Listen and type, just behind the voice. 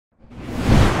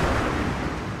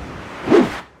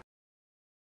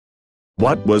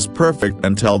What was perfect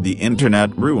until the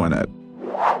internet ruined it?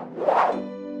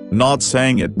 Not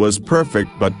saying it was perfect,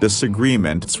 but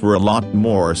disagreements were a lot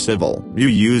more civil. You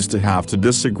used to have to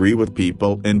disagree with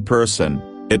people in person.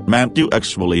 It meant you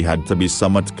actually had to be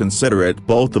somewhat considerate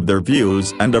both of their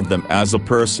views and of them as a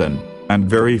person, and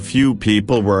very few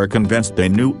people were convinced they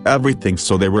knew everything,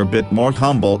 so they were a bit more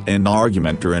humble in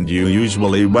argument, and you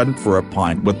usually went for a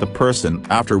pint with the person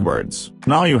afterwards.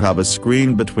 Now you have a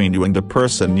screen between you and the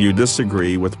person you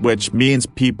disagree with, which means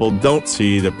people don't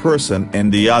see the person in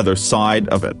the other side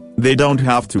of it. They don't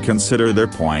have to consider their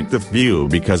point of view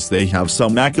because they have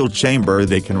some echo chamber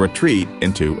they can retreat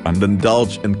into and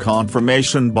indulge in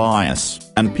confirmation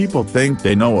bias. And people think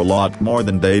they know a lot more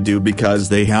than they do because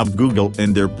they have Google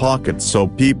in their pocket, so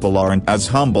people aren't as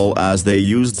humble as they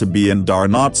used to be and are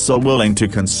not so willing to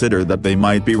consider that they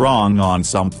might be wrong on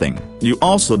something. You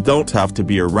also don't have to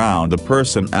be around the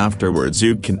person afterwards.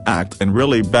 You can act in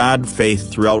really bad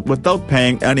faith throughout without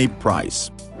paying any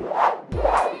price.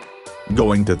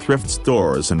 Going to thrift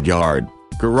stores and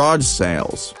garage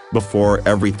sales. Before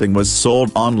everything was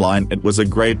sold online, it was a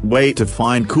great way to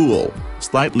find cool,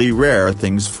 slightly rare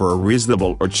things for a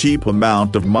reasonable or cheap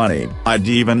amount of money. I'd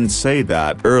even say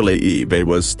that early eBay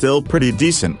was still pretty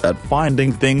decent at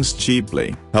finding things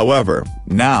cheaply. However,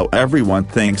 now everyone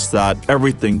thinks that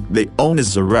everything they own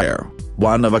is a rare,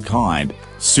 one-of-a-kind,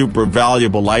 super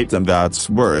valuable item that's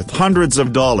worth hundreds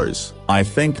of dollars. I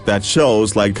think that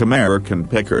shows like American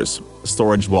Pickers,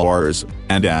 Storage Wars,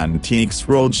 and Antiques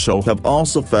Roadshow have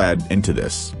also fed into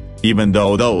this, even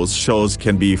though those shows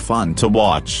can be fun to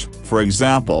watch. For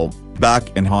example,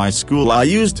 back in high school I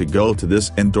used to go to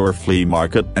this indoor flea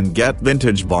market and get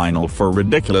vintage vinyl for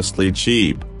ridiculously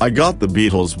cheap. I got the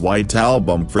Beatles' White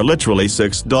Album for literally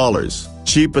 $6.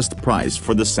 Cheapest price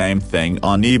for the same thing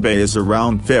on eBay is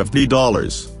around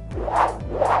 $50.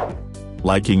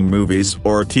 Liking movies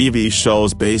or TV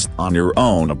shows based on your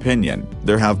own opinion.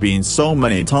 There have been so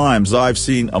many times I've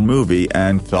seen a movie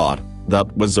and thought,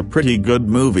 that was a pretty good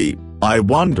movie, I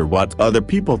wonder what other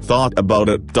people thought about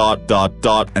it.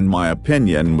 And my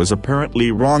opinion was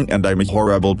apparently wrong and I'm a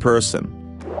horrible person.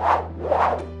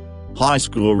 High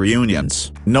school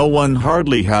reunions. No one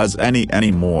hardly has any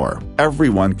anymore.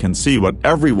 Everyone can see what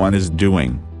everyone is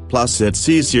doing. Plus it's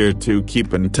easier to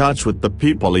keep in touch with the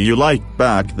people you liked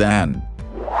back then.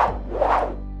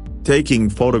 Taking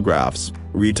photographs.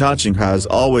 Retouching has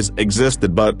always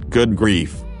existed, but good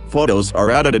grief, photos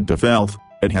are edited to filth.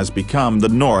 It has become the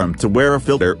norm to wear a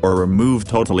filter or remove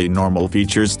totally normal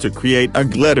features to create a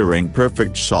glittering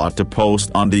perfect shot to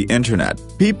post on the internet.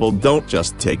 People don't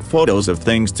just take photos of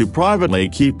things to privately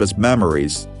keep as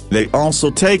memories, they also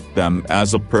take them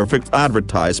as a perfect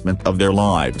advertisement of their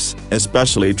lives,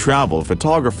 especially travel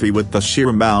photography with the sheer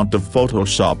amount of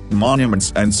photoshopped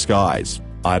monuments and skies.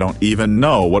 I don't even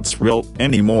know what's real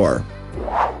anymore.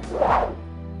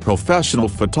 Professional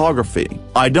photography.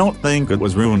 I don't think it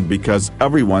was ruined because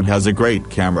everyone has a great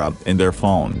camera in their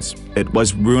phones. It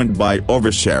was ruined by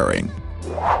oversharing.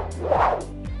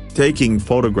 Taking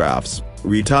photographs.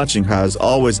 Retouching has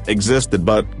always existed,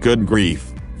 but good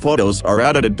grief, photos are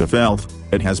edited to filth.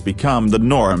 It has become the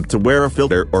norm to wear a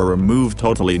filter or remove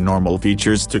totally normal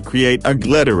features to create a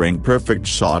glittering perfect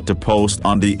shot to post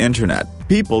on the internet.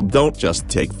 People don't just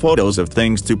take photos of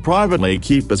things to privately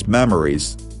keep as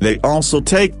memories, they also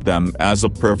take them as a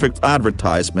perfect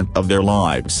advertisement of their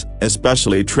lives,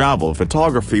 especially travel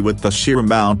photography with the sheer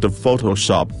amount of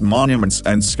photoshopped monuments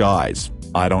and skies.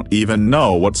 I don't even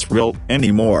know what's real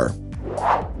anymore.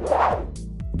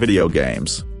 Video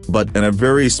games, but in a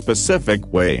very specific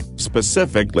way.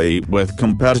 Specifically with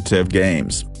competitive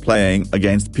games, playing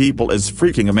against people is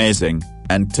freaking amazing,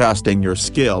 and testing your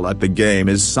skill at the game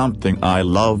is something I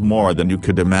love more than you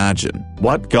could imagine.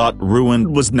 What got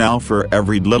ruined was now for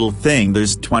every little thing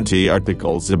there's 20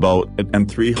 articles about it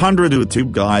and 300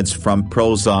 YouTube guides from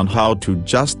pros on how to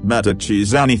just meta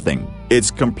cheese anything.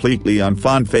 It's completely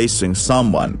unfun facing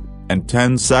someone, and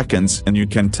 10 seconds and you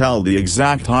can tell the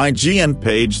exact IGN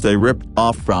page they ripped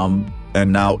off from,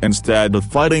 and now instead of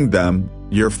fighting them,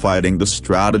 you're fighting the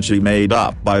strategy made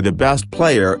up by the best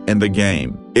player in the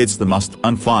game. It's the most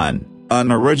unfun,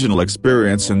 unoriginal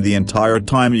experience in the entire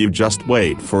time. You just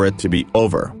wait for it to be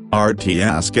over.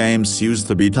 RTS games used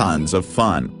to be tons of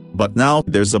fun, but now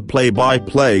there's a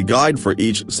play-by-play guide for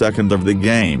each second of the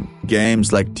game.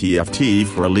 Games like TFT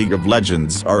for League of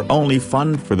Legends are only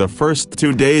fun for the first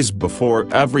 2 days before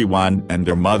everyone and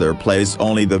their mother plays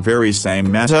only the very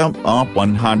same meta op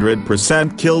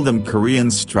 100% kill them Korean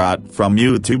strat from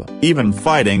YouTube. Even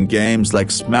fighting games like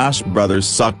Smash Brothers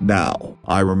suck now.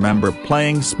 I remember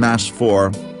playing Smash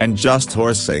 4, and just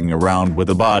horsing around with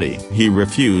a body. He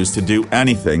refused to do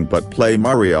anything but play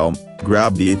Mario,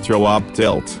 grab the throw up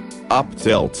tilt, up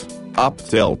tilt, up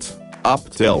tilt, up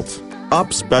tilt,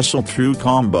 up special through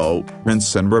combo,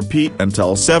 rinse and repeat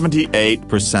until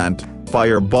 78%,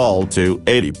 fireball to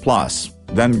 80+,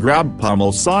 then grab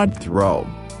pummel side throw,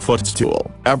 footstool,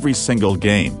 every single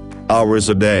game, hours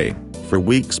a day, for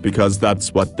weeks because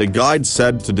that's what the guide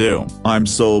said to do. I'm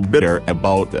so bitter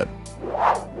about it.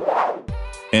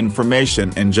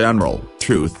 Information in general,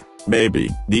 truth, maybe.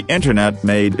 The internet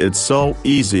made it so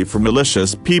easy for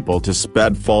malicious people to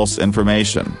spread false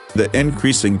information. The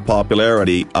increasing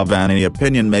popularity of any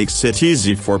opinion makes it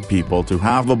easy for people to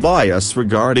have a bias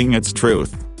regarding its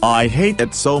truth. I hate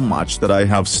it so much that I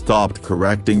have stopped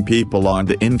correcting people on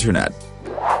the internet.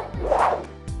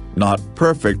 Not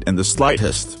perfect in the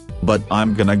slightest, but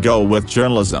I'm gonna go with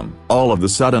journalism. All of a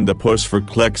sudden the push for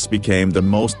clicks became the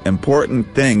most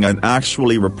important thing, and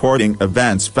actually reporting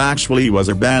events factually was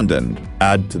abandoned.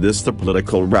 Add to this the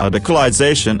political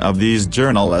radicalization of these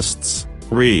journalists,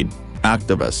 read,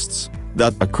 activists,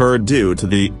 that occurred due to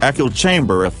the echo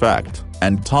chamber effect,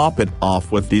 and top it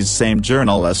off with these same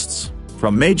journalists,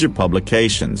 from major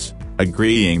publications,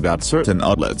 agreeing that certain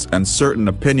outlets and certain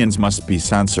opinions must be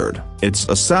censored. It's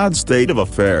a sad state of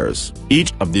affairs.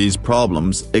 Each of these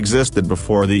problems existed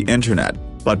before the internet,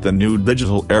 but the new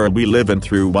digital era we live in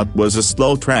threw what was a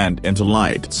slow trend into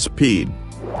light speed.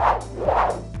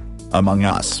 Among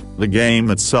Us, the game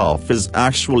itself is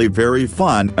actually very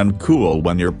fun and cool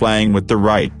when you're playing with the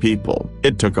right people.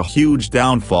 It took a huge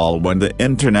downfall when the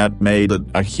internet made it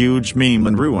a huge meme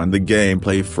and ruined the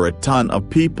gameplay for a ton of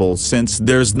people, since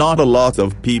there's not a lot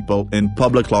of people in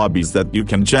public lobbies that you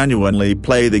can genuinely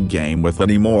play the game with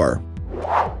anymore.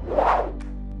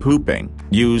 Pooping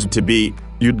used to be,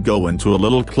 you'd go into a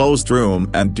little closed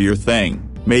room and do your thing,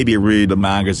 maybe read a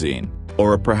magazine,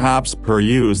 or perhaps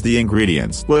peruse the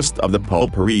ingredients list of the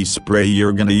potpourri spray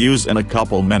you're gonna use in a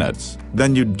couple minutes.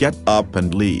 Then you'd get up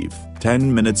and leave.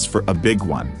 10 minutes for a big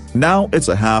one. Now it's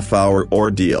a half-hour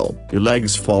ordeal. Your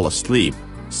legs fall asleep,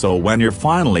 so when you're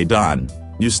finally done,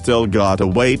 you still gotta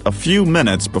wait a few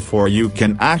minutes before you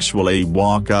can actually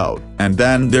walk out. And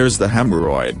then there's the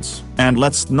hemorrhoids. And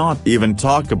let's not even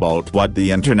talk about what the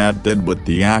internet did with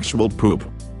the actual poop.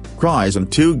 Cries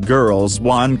and 2 girls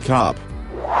 1 cup.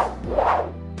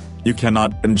 You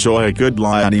cannot enjoy a good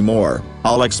lie anymore.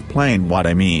 I'll explain what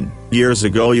I mean. Years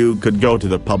ago you could go to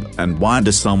the pub and wind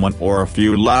to someone or a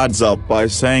few lads up by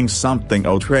saying something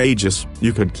outrageous.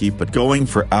 You could keep it going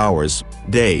for hours,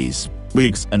 days,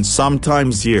 weeks and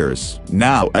sometimes years.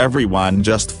 Now everyone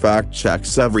just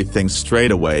fact-checks everything straight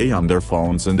away on their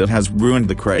phones, and it has ruined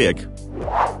the crack.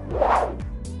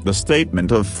 The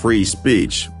statement of free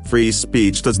speech. Free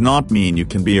speech does not mean you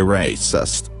can be a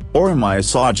racist, or a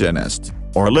misogynist,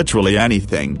 or literally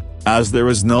anything, as there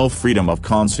is no freedom of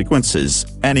consequences.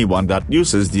 Anyone that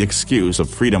uses the excuse of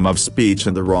freedom of speech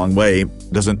in the wrong way,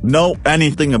 doesn't know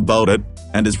anything about it,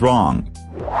 and is wrong.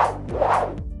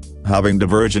 Having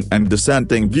divergent and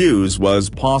dissenting views was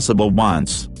possible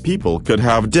once. People could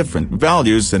have different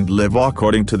values and live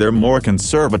according to their more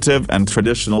conservative and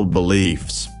traditional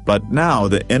beliefs. But now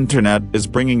the internet is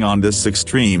bringing on this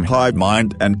extreme hive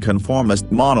mind and conformist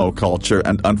monoculture,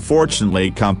 and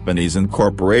unfortunately companies and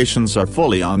corporations are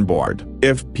fully on board.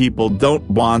 If people don't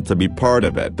want to be part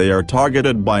of it, they are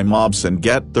targeted by mobs and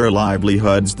get their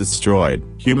livelihoods destroyed.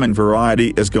 Human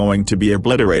variety is going to be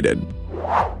obliterated.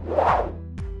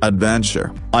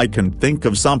 Adventure. I can think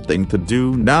of something to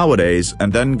do nowadays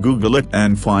and then Google it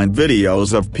and find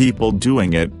videos of people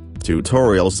doing it,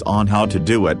 tutorials on how to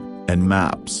do it, and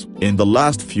maps. In the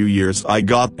last few years I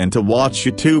got into watch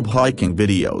YouTube hiking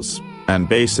videos, and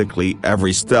basically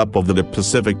every step of the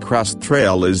Pacific Crest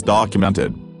Trail is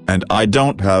documented, and I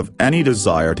don't have any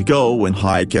desire to go and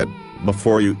hike it.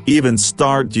 Before you even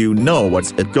start you know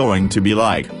what's it going to be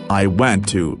like. I went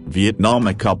to Vietnam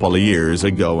a couple of years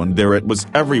ago and there it was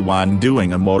everyone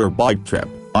doing a motorbike trip.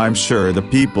 I'm sure the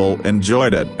people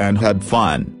enjoyed it and had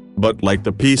fun, but like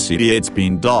the PCD it's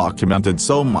been documented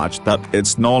so much that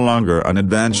it's no longer an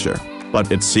adventure,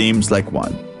 but it seems like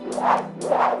one.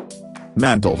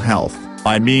 Mental health.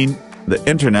 I mean, the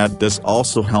internet does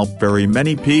also help very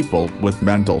many people with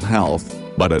mental health,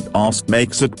 but it also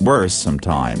makes it worse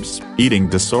sometimes. Eating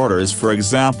disorders, for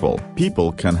example,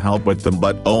 people can help with them,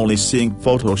 but only seeing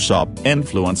Photoshop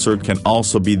influencer can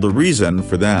also be the reason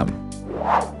for them.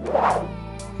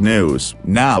 News.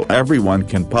 Now everyone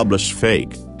can publish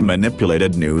fake,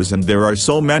 manipulated news, and there are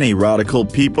so many radical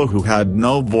people who had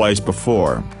no voice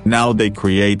before. Now they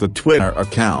create a Twitter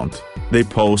account. They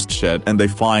post shit and they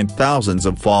find thousands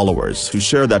of followers who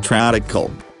share that radical,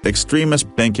 extremist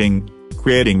thinking,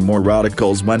 creating more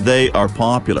radicals when they are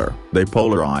popular. They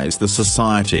polarize the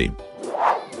society.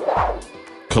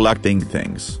 Collecting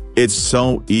things. It's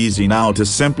so easy now to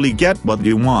simply get what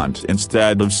you want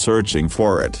instead of searching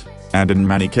for it. And in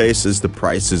many cases the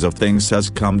prices of things has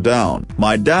come down.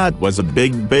 My dad was a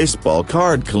big baseball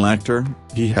card collector.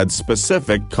 He had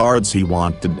specific cards he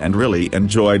wanted and really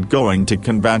enjoyed going to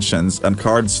conventions and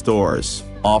card stores,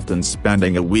 often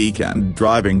spending a weekend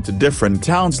driving to different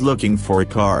towns looking for a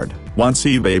card. Once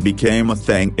eBay became a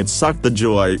thing, it sucked the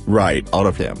joy right out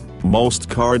of him. Most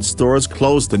card stores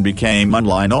closed and became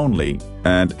online only,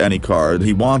 and any card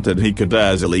he wanted he could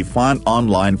easily find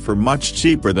online for much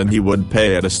cheaper than he would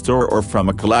pay at a store or from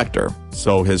a collector,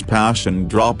 so his passion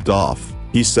dropped off.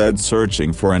 He said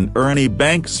searching for an Ernie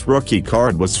Banks rookie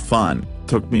card was fun.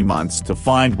 Took me months to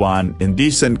find one in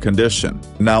decent condition.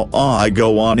 Now I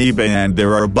go on eBay and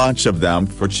there are a bunch of them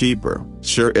for cheaper.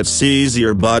 Sure, it's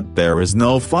easier, but there is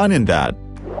no fun in that.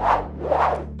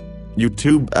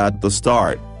 YouTube at the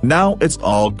start. Now it's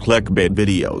all clickbait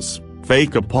videos,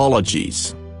 fake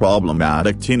apologies,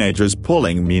 problematic teenagers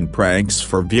pulling mean pranks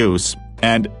for views,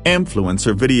 and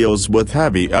influencer videos with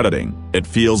heavy editing. It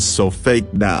feels so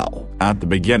fake now. At the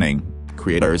beginning,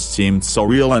 creators seemed so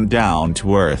real and down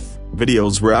to earth.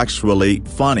 Videos were actually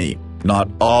funny,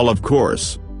 not all of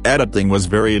course. Editing was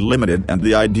very limited and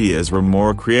the ideas were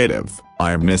more creative.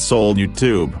 I miss old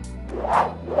YouTube.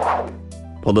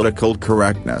 Political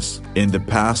correctness. In the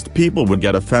past people would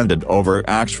get offended over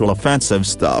actual offensive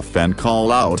stuff and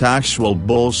call out actual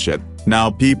bullshit.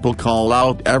 Now people call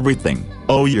out everything.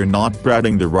 Oh, you're not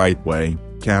breading the right way,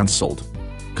 cancelled.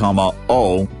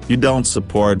 Oh, you don't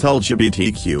support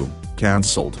LGBTQ,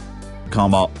 cancelled.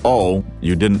 Oh,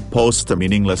 you didn't post a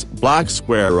meaningless black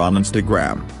square on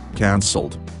Instagram,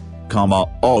 cancelled.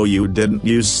 Oh, you didn't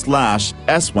use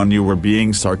 /s when you were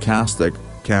being sarcastic,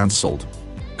 cancelled.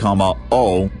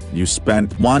 Oh, you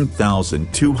spent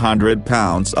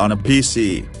 £1,200 on a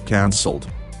PC, cancelled.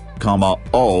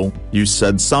 Oh, you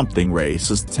said something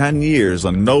racist 10 years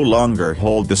and no longer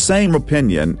hold the same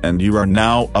opinion and you are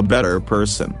now a better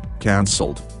person,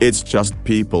 cancelled. It's just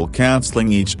people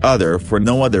cancelling each other for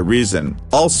no other reason.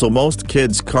 Also most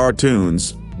kids'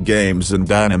 cartoons, games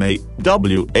and anime.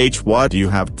 Why do you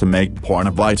have to make porn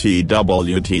of it?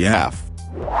 WTF?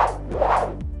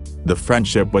 The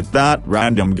friendship with that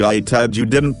random guy Ted you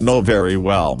didn't know very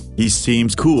well. He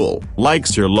seems cool,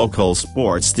 likes your local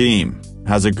sports team,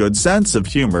 has a good sense of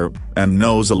humor, and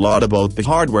knows a lot about the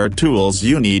hardware tools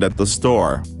you need at the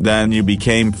store. Then you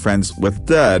became friends with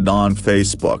Ted on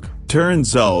Facebook.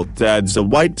 Turns out Ted's a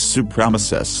white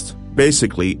supremacist.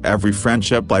 Basically every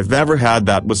friendship I've ever had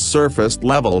that was surface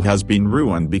level has been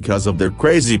ruined because of their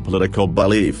crazy political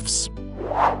beliefs.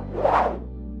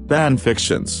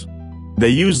 Fanfictions. They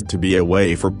used to be a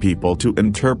way for people to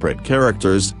interpret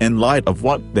characters in light of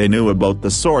what they knew about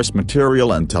the source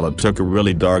material until it took a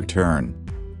really dark turn.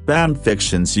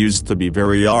 Fanfictions used to be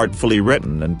very artfully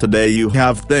written, and today you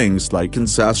have things like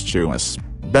incestuous,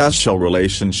 bestial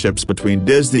relationships between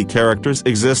Disney characters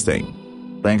existing.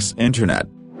 Thanks Internet.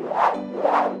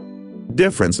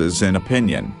 Differences in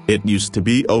opinion. It used to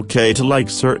be okay to like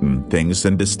certain things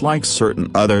and dislike certain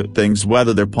other things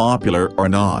whether they're popular or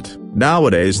not.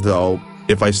 Nowadays though,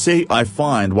 if I say I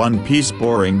find One Piece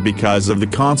boring because of the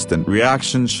constant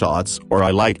reaction shots or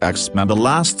I like X-Men The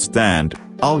Last Stand,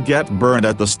 I'll get burned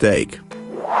at the stake.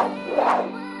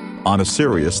 On a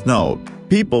serious note,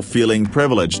 people feeling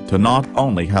privileged to not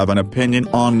only have an opinion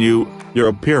on you, your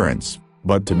appearance,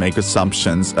 but to make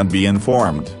assumptions and be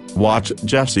informed. Watch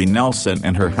Jessie Nelson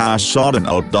in her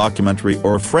 #ShotAnOut documentary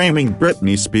or Framing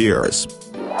Britney Spears.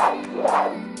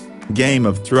 Game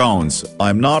of Thrones.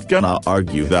 I'm not gonna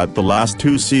argue that the last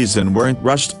 2 seasons weren't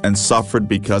rushed and suffered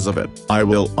because of it. I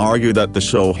will argue that the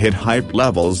show hit hype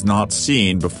levels not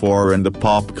seen before in the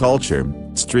pop culture,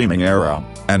 streaming era,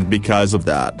 and because of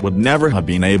that would never have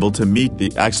been able to meet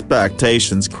the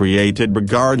expectations created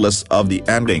regardless of the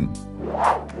ending.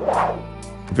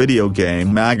 Video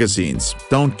game magazines.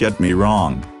 Don't get me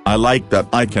wrong, I like that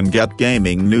I can get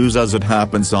gaming news as it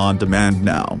happens on demand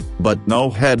now, but no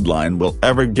headline will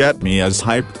ever get me as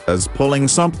hyped as pulling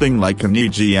something like an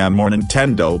EGM or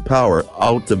Nintendo Power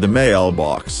out of the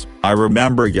mailbox. I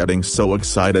remember getting so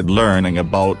excited learning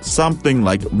about something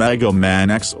like Mega Man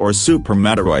X or Super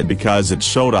Metroid because it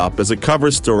showed up as a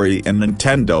cover story in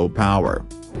Nintendo Power.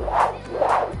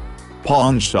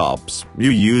 pawn shops. You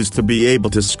used to be able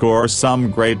to score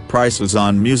some great prices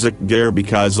on music gear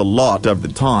because a lot of the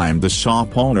time the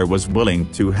shop owner was willing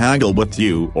to haggle with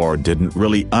you or didn't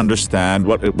really understand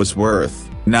what it was worth.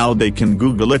 Now they can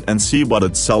Google it and see what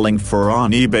it's selling for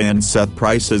on eBay and set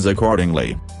prices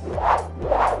accordingly.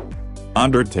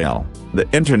 Undertale. The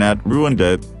internet ruined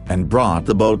it, and brought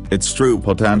about its true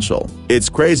potential. It's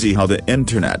crazy how the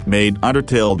internet made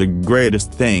Undertale the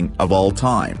greatest thing of all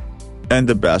time. And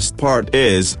the best part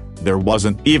is, there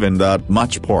wasn't even that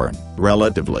much porn,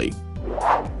 relatively.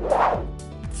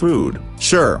 Food.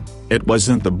 Sure, it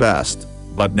wasn't the best,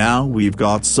 but now we've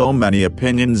got so many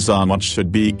opinions on what should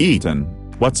be eaten,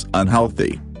 what's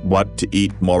unhealthy, what to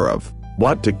eat more of,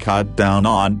 what to cut down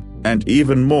on, and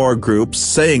even more groups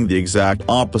saying the exact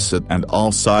opposite, and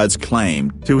all sides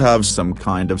claim to have some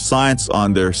kind of science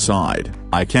on their side.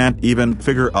 I can't even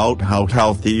figure out how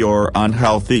healthy or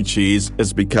unhealthy cheese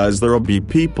is because there'll be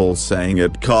people saying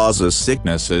it causes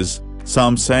sicknesses,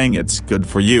 some saying it's good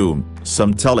for you,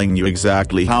 some telling you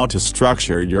exactly how to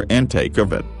structure your intake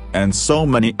of it, and so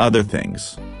many other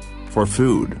things. For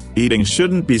food, eating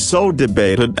shouldn't be so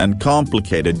debated and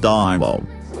complicated.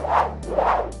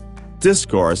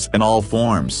 Discourse in all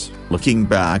forms. Looking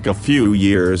back a few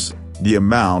years, the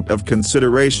amount of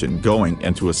consideration going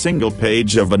into a single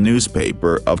page of a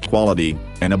newspaper of quality,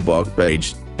 in a book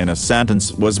page, in a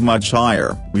sentence was much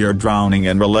higher. We are drowning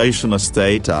in relationless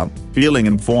data, feeling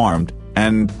informed,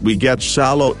 and we get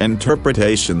shallow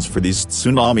interpretations for these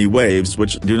tsunami waves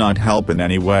which do not help in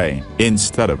any way.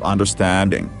 Instead of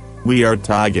understanding, we are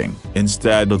tagging.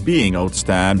 Instead of being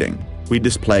outstanding, we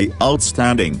display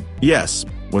outstanding. Yes.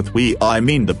 With we I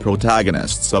mean the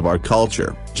protagonists of our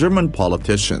culture. German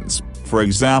politicians, for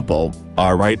example,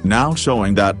 are right now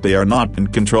showing that they are not in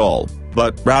control,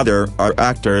 but rather are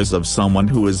actors of someone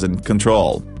who is in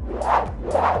control.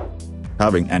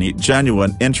 Having any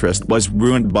genuine interest was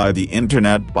ruined by the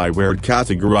internet by weird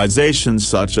categorizations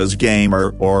such as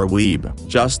gamer or weeb.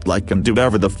 Just like and do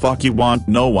whatever the fuck you want.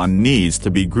 No one needs to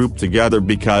be grouped together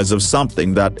because of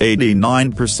something that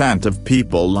 89% of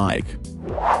people like.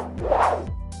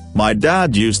 My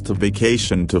dad used to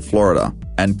vacation to Florida,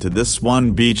 and to this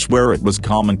one beach where it was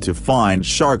common to find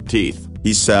shark teeth.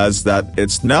 He says that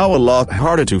it's now a lot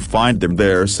harder to find them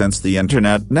there since the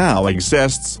internet now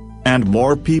exists, and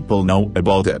more people know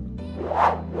about it.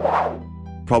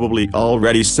 Probably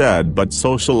already said, but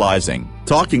socializing,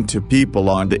 talking to people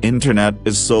on the internet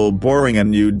is so boring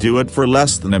and you do it for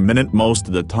less than a minute most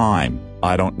of the time.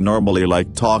 I don't normally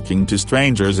like talking to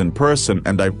strangers in person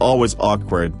and I'm always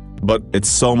awkward. But it's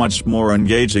so much more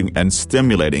engaging and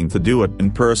stimulating to do it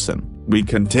in person. We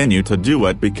continue to do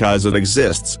it because it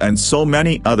exists and so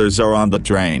many others are on the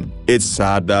drain. It's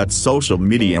sad that social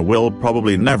media will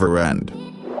probably never end.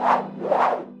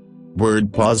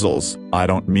 Word puzzles. I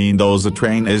don't mean those a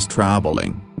train is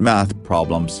traveling, math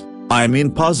problems. I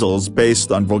mean puzzles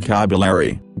based on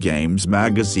vocabulary. Games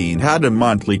Magazine had a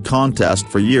monthly contest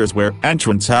for years where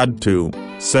entrants had to,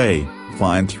 say,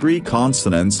 find 3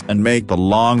 consonants and make the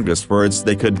longest words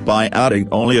they could by adding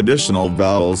only additional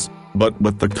vowels, but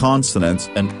with the consonants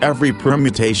and every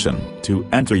permutation. To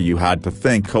enter you had to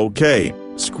think, okay,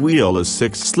 squeal is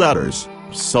 6 letters,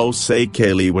 so say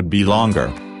Kaylee would be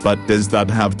longer, but does that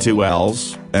have 2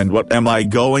 L's, and what am I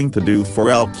going to do for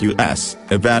LQS?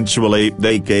 Eventually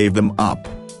they gave them up,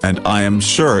 and I am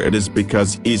sure it is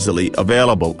because easily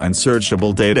available and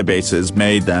searchable databases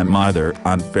made them either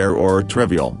unfair or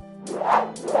trivial.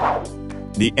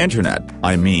 The internet,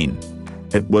 I mean.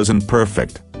 It wasn't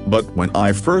perfect, but when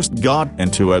I first got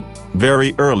into it,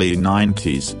 very early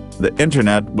 90s, the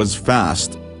internet was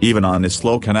fast, even on a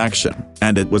slow connection,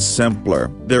 and it was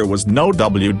simpler. There was no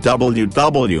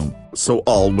www, so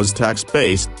all was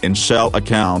text-based in shell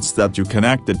accounts that you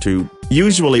connected to,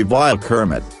 usually via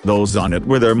Kermit. Those on it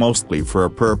were there mostly for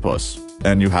a purpose,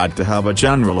 and you had to have a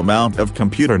general amount of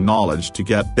computer knowledge to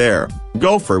get there.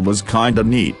 Gopher was kinda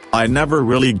neat. I never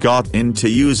really got into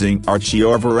using Archie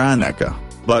or Veronica,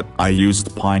 but I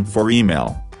used Pine for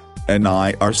email and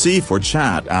IRC for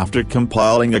chat. After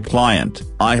compiling a client,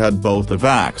 I had both the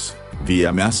VAX,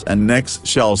 VMS and Nix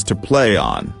shells to play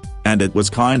on, and it was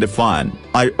kinda fun.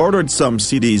 I ordered some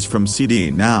CDs from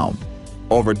CD Now,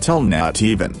 over Telnet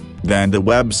even, then the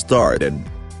web started.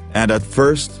 And at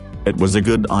first, it was a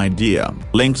good idea.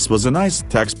 Lynx was a nice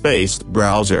text-based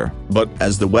browser, but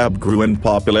as the web grew in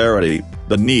popularity,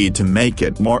 the need to make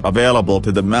it more available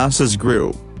to the masses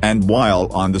grew, and while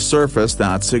on the surface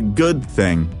that's a good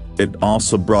thing, it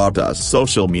also brought us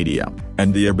social media,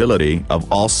 and the ability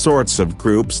of all sorts of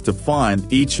groups to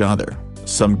find each other,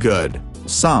 some good,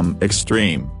 some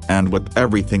extreme, and with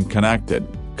everything connected,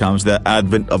 comes the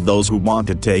advent of those who want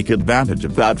to take advantage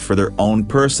of that for their own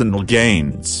personal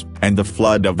gains, and the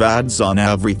flood of ads on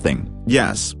everything.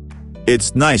 Yes.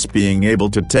 It's nice being able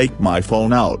to take my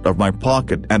phone out of my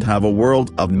pocket and have a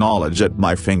world of knowledge at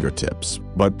my fingertips,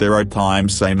 but there are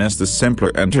times I miss the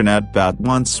simpler internet that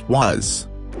once was.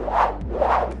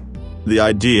 The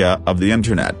idea of the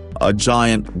internet, a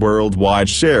giant worldwide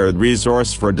shared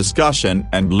resource for discussion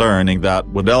and learning that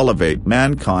would elevate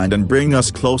mankind and bring us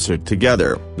closer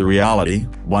together. The reality,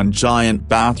 one giant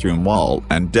bathroom wall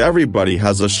and everybody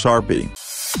has a Sharpie.